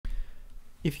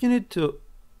If you need to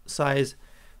size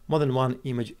more than one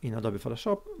image in Adobe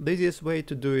Photoshop, the easiest way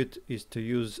to do it is to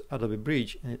use Adobe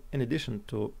Bridge in addition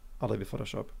to Adobe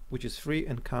Photoshop, which is free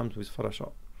and comes with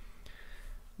Photoshop.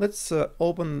 Let's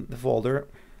open the folder,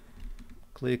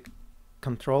 click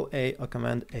Ctrl A or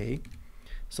Command A,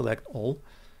 select all,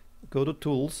 go to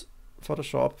Tools,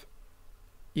 Photoshop,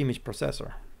 Image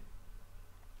Processor.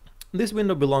 This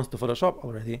window belongs to Photoshop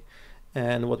already,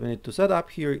 and what we need to set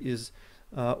up here is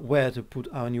where to put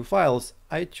our new files.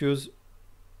 I choose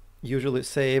usually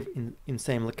save in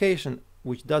same location,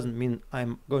 which doesn't mean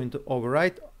I'm going to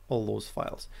overwrite all those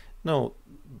files. No,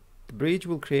 the Bridge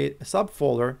will create a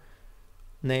subfolder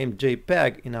named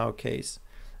JPEG in our case,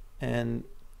 and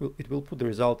it will put the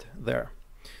result there.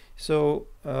 So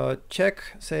check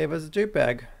Save as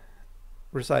JPEG,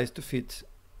 resize to fit,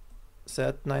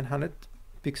 set 900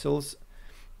 pixels,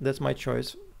 that's my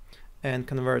choice, and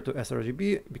convert to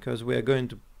sRGB because we are going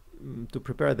to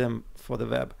prepare them for the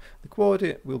web. The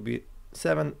quality will be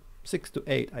 6 to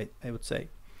 8, I would say.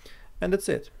 And that's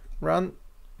it. Run.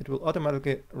 It will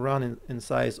automatically run and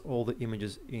size all the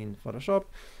images in Photoshop.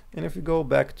 And if we go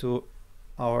back to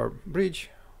our Bridge,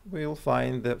 we'll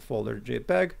find the folder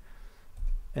JPEG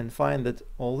and find that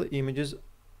all the images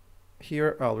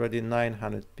here are already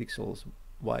 900 pixels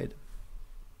wide.